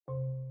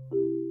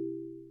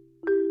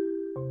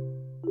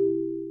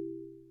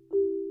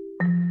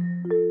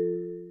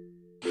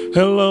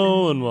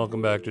Hello and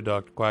welcome back to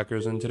Dr.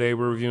 Quackers, and today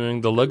we're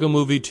reviewing The Lego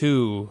Movie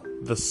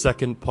 2, the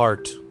second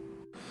part.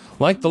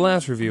 Like the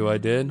last review I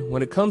did,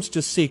 when it comes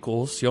to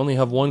sequels, you only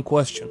have one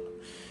question.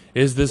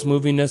 Is this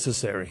movie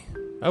necessary?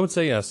 I would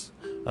say yes.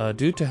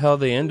 Due to how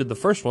they ended the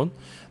first one,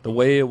 the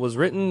way it was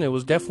written, it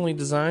was definitely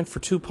designed for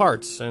two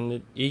parts, and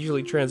it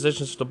easily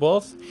transitions to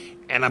both,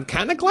 and I'm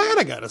kind of glad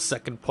I got a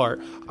second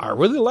part. I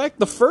really liked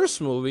the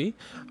first movie.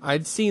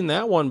 I'd seen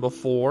that one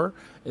before.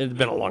 It had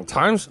been a long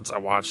time since I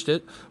watched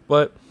it,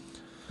 but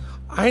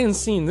I hadn't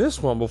seen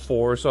this one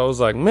before, so I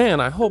was like, man,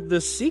 I hope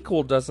this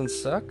sequel doesn't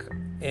suck.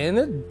 And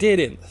it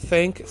didn't.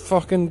 Thank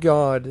fucking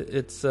God.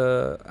 It's,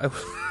 I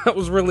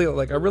was really,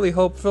 I really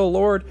hope Phil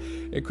Lord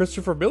and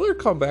Christopher Miller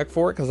come back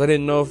for it, because I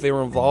didn't know if they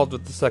were involved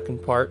with the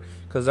second part,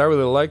 because I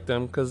really like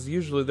them, because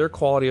usually their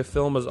quality of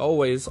film is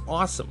always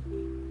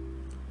awesome.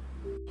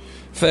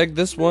 In fact,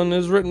 this one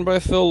is written by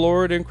Phil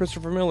Lord and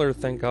Christopher Miller,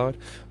 thank God.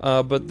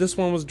 But this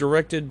one was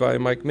directed by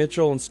Mike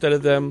Mitchell instead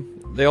of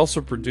them. They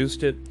also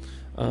produced it.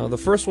 The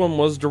first one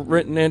was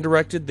written and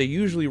directed. They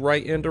usually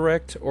write and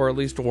direct, or at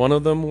least one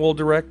of them will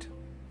direct.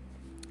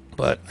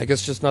 But I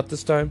guess just not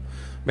this time.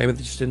 Maybe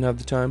they just didn't have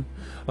the time.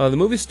 The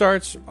movie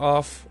starts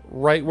off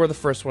right where the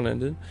first one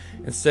ended.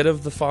 Instead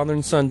of the father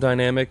and son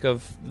dynamic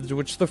of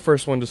which the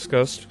first one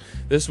discussed,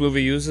 this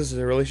movie uses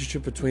the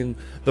relationship between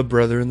the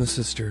brother and the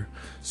sister.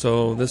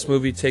 So this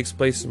movie takes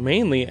place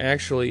mainly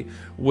actually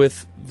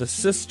with the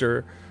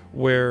sister,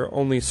 where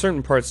only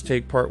certain parts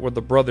take part where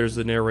the brother's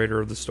the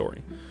narrator of the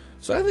story.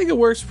 So I think it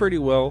works pretty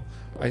well.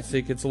 I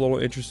think it's a little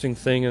interesting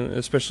thing, and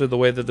especially the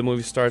way that the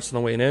movie starts and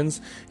the way it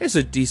ends. It's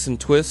a decent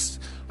twist.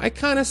 I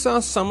kind of saw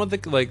some of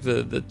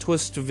the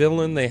twist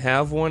villain. They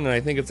have one, and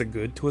I think it's a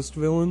good twist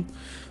villain.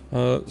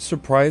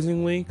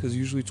 Surprisingly, because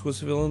usually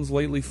twist villains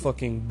lately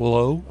fucking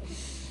blow,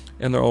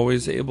 and they're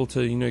always able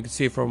to, you can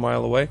see it from a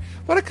mile away.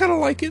 But I kind of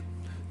like it.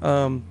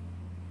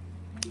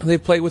 They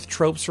play with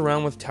tropes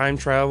around with time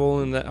travel,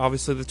 and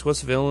obviously the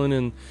twist villain,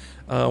 and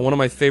one of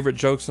my favorite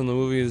jokes in the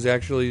movie is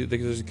actually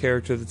there's a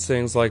character that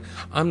sings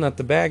 "I'm not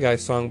the bad guy"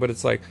 song, but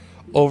it's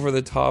over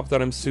the top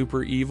that I'm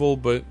super evil,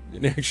 but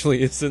it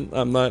actually isn't.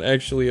 I'm not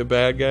actually a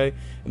bad guy,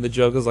 and the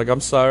joke is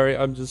I'm sorry,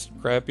 I'm just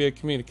crappy at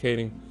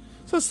communicating.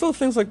 So it's still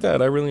things like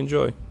that I really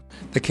enjoy.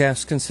 The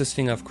cast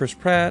consisting of Chris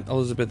Pratt,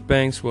 Elizabeth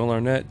Banks, Will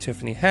Arnett,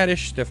 Tiffany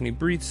Haddish, Stephanie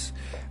Breitz,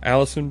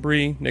 Alison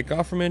Brie, Nick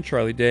Offerman,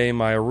 Charlie Day,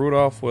 Maya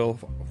Rudolph,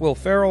 Will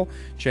Ferrell,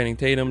 Channing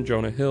Tatum,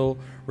 Jonah Hill,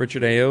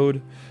 Richard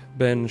Ayoade,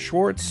 Ben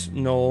Schwartz,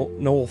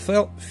 Noel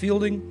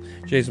Fielding,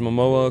 Jason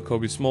Momoa,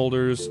 Kobe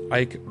Smulders,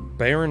 Ike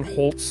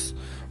Barinholtz,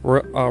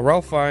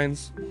 Ralph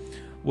Fiennes,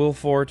 Will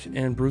Forte,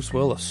 and Bruce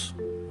Willis.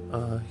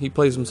 He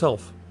plays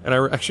himself, and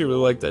I actually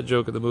really like that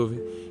joke in the movie.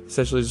 He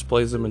essentially just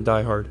plays him in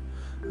Die Hard,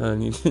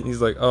 and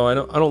he's like, "Oh, I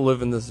don't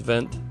live in this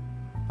vent.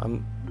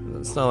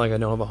 It's not like I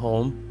don't have a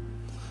home."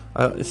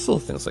 It's still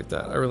things like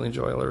that I really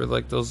enjoy. I really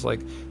like those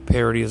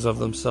parodies of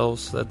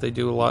themselves that they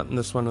do a lot in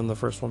this one and the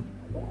first one.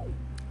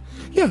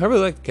 Yeah, I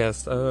really like the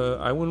cast.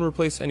 I wouldn't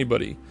replace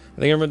anybody. I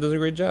think everyone does a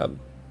great job.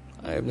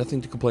 I have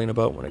nothing to complain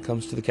about when it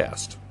comes to the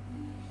cast.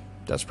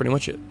 That's pretty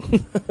much it.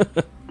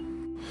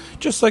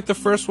 Just like the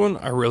first one,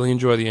 I really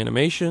enjoy the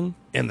animation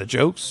and the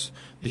jokes.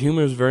 The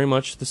humor is very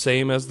much the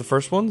same as the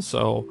first one,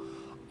 so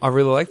I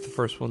really like the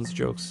first one's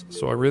jokes.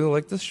 So I really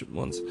like this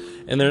one's.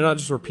 And they're not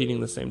just repeating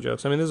the same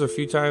jokes. I mean, there's a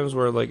few times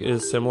where it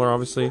is similar,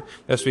 obviously. It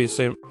has to be the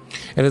same.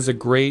 It has a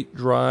great,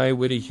 dry,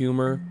 witty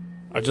humor.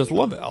 I just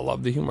love it. I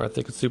love the humor. I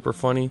think it's super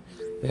funny.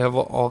 They have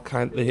all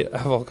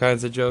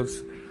kinds of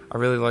jokes. I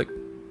really like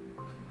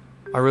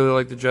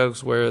the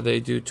jokes where they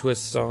do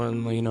twists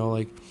on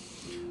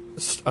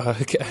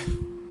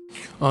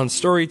on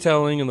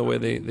storytelling and the way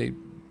they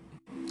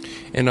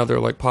and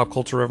other pop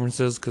culture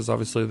references, because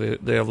obviously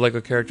they have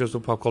Lego characters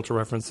with pop culture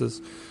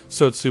references,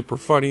 so it's super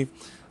funny.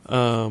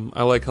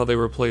 I like how they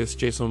replaced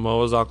Jason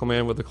Momoa's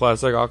Aquaman with the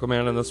classic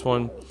Aquaman in this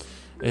one.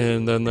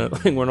 And then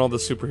when all the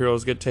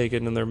superheroes get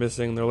taken and they're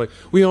missing, they're like,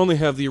 we only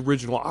have the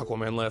original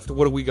Aquaman left.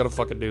 What do we gotta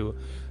fucking do?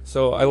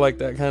 So I like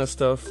that kind of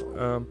stuff.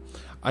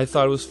 I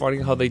thought it was funny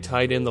how they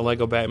tied in the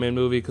Lego Batman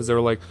movie, because they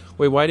were like,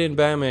 wait, why didn't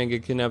Batman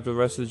get kidnapped with the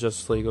rest of the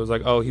Justice League? It was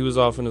like, oh, he was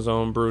off in his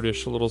own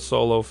brutish little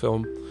solo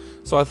film.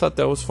 So I thought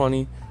that was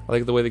funny. I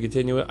like the way they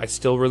continue it. I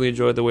still really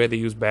enjoyed the way they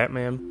use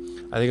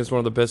Batman. I think it's one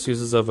of the best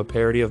uses of a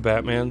parody of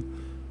Batman.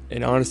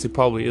 And honestly,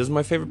 probably is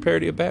my favorite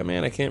parody of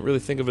Batman. I can't really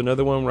think of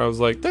another one where I was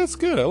like, that's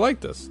good, I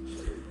like this.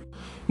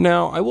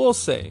 Now, I will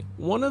say,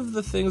 one of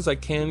the things I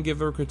can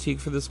give a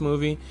critique for this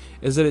movie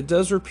is that it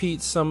does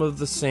repeat some of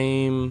the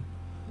same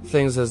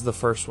things as the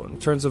first one, in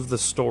terms of the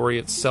story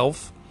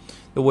itself,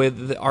 the way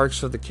that the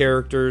arcs of the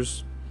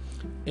characters,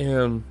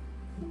 and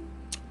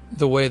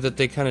the way that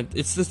they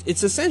it's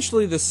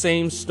essentially the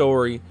same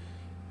story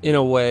in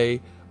a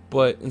way,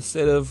 but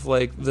instead of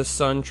the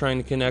son trying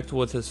to connect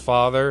with his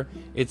father,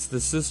 it's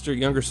the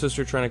younger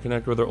sister trying to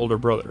connect with her older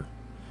brother.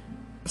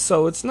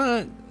 So it's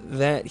not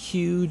that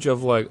huge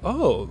of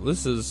oh,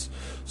 this is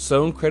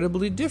so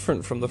incredibly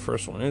different from the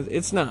first one.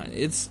 It's not.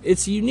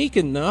 It's unique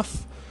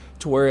enough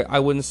to where I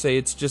wouldn't say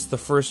it's just the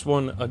first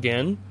one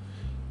again,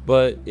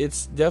 but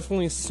it's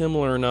definitely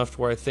similar enough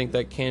to where I think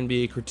that can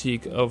be a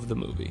critique of the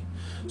movie.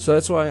 So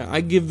that's why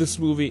I give this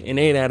movie an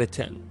 8 out of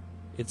 10.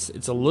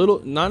 It's a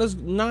little not as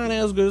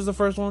good as the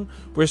first one,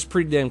 but it's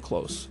pretty damn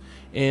close.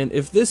 And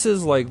if this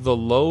is like the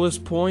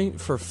lowest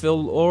point for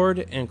Phil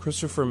Lord and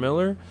Christopher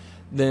Miller,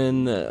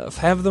 then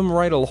have them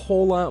write a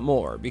whole lot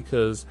more,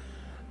 because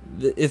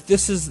if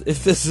this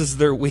is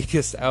their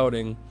weakest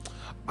outing,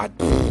 I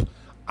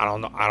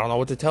don't know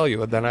what to tell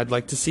you. Then I'd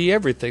like to see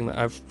everything.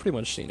 I've pretty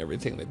much seen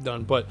everything they've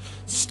done, but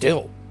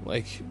still,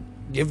 like,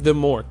 give them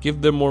more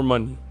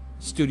money,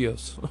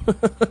 studios.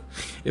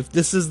 If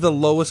this is the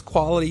lowest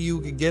quality you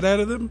could get out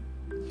of them,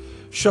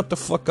 shut the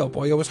fuck up.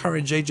 While you always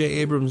hiring J.J.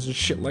 Abrams and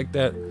shit like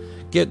that,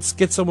 get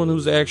someone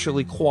who's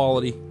actually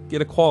quality.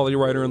 Get a quality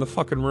writer in the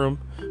fucking room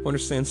who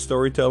understands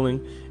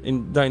storytelling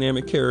and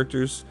dynamic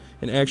characters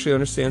and actually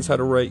understands how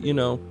to write,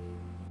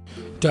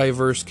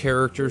 diverse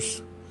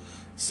characters.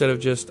 Instead of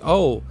just,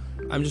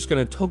 I'm just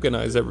going to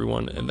tokenize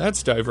everyone, and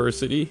that's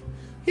diversity.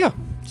 Yeah,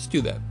 just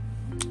do that.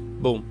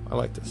 Boom, I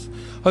like this.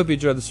 Hope you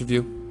enjoyed this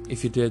review.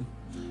 If you did,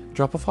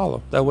 drop a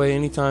follow. That way,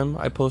 anytime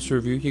I post a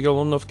review, you get a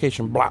little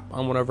notification, blop,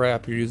 on whatever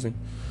app you're using.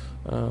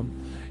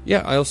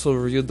 I also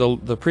reviewed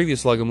the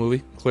previous Lego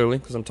movie, clearly,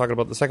 because I'm talking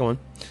about the second one.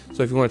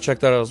 So if you want to check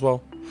that out as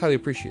well, highly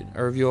appreciate it.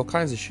 I review all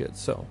kinds of shit,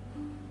 so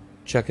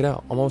check it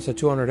out. I'm almost at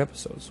 200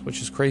 episodes, which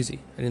is crazy.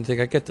 I didn't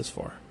think I'd get this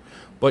far.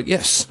 But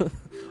yes,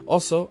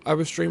 also, I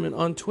was streaming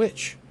on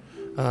Twitch.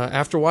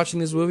 After watching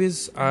these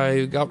movies,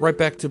 I got right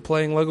back to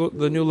playing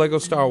the new Lego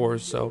Star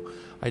Wars, so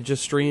I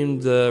just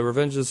streamed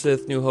Revenge of the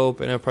Sith, New Hope,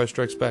 and Empire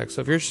Strikes Back.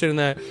 So if you're interested in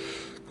that,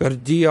 go to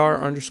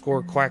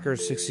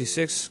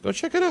dr_quackers66. Go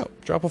check it out.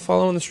 Drop a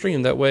follow on the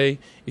stream. That way,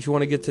 if you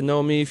want to get to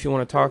know me, if you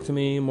want to talk to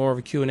me, more of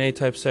a Q&A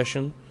type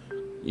session,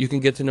 you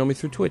can get to know me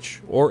through Twitch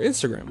or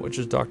Instagram, which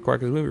is Dr.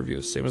 Quackers Movie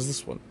Reviews, same as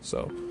this one.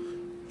 So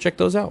check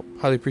those out.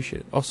 Highly appreciate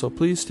it. Also,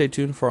 please stay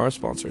tuned for our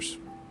sponsors.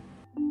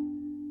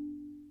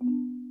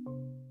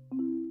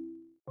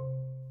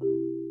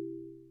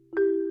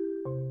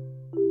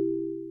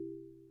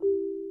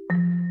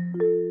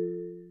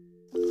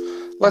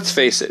 Let's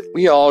face it,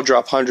 we all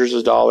drop hundreds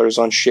of dollars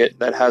on shit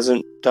that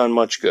hasn't done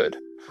much good.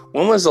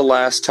 When was the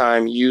last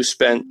time you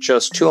spent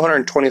just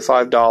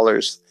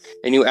 $225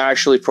 and you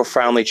actually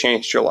profoundly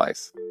changed your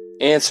life?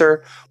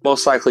 Answer,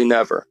 most likely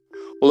never.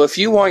 Well, if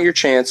you want your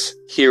chance,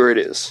 here it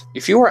is.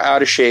 If you are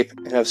out of shape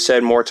and have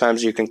said more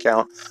times you can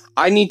count,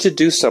 I need to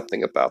do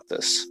something about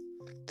this.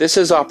 This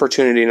is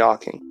opportunity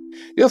knocking.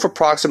 You have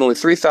approximately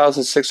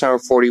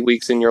 3,640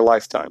 weeks in your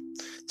lifetime.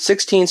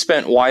 16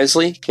 spent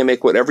wisely can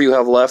make whatever you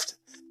have left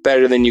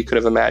better than you could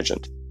have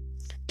imagined.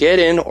 Get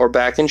in or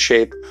back in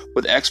shape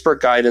with expert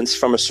guidance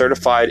from a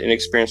certified and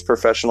experienced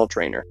professional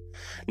trainer.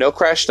 No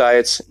crash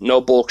diets,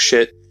 no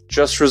bullshit,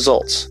 just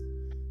results.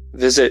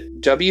 Visit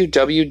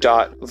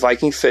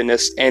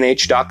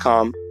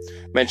www.vikingfitnessnh.com,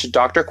 mention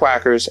Dr.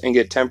 Quackers, and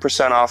get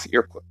 10% off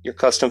your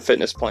custom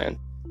fitness plan.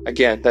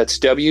 Again, that's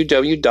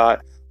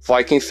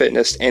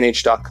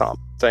www.vikingfitnessnh.com.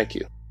 Thank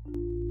you.